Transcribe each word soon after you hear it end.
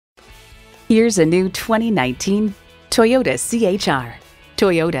Here's a new 2019 Toyota CHR.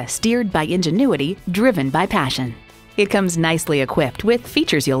 Toyota, steered by ingenuity, driven by passion. It comes nicely equipped with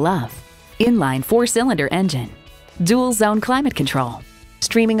features you'll love. Inline 4-cylinder engine, dual zone climate control,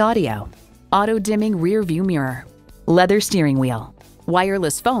 streaming audio, auto dimming rear view mirror, leather steering wheel,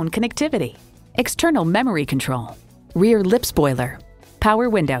 wireless phone connectivity, external memory control, rear lip spoiler, power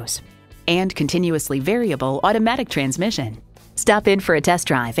windows, and continuously variable automatic transmission. Stop in for a test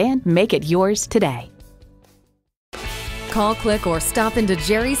drive and make it yours today. Call, click, or stop into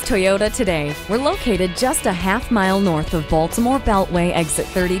Jerry's Toyota today. We're located just a half-mile north of Baltimore Beltway, exit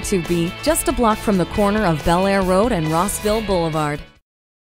 32B, just a block from the corner of Belair Road and Rossville Boulevard.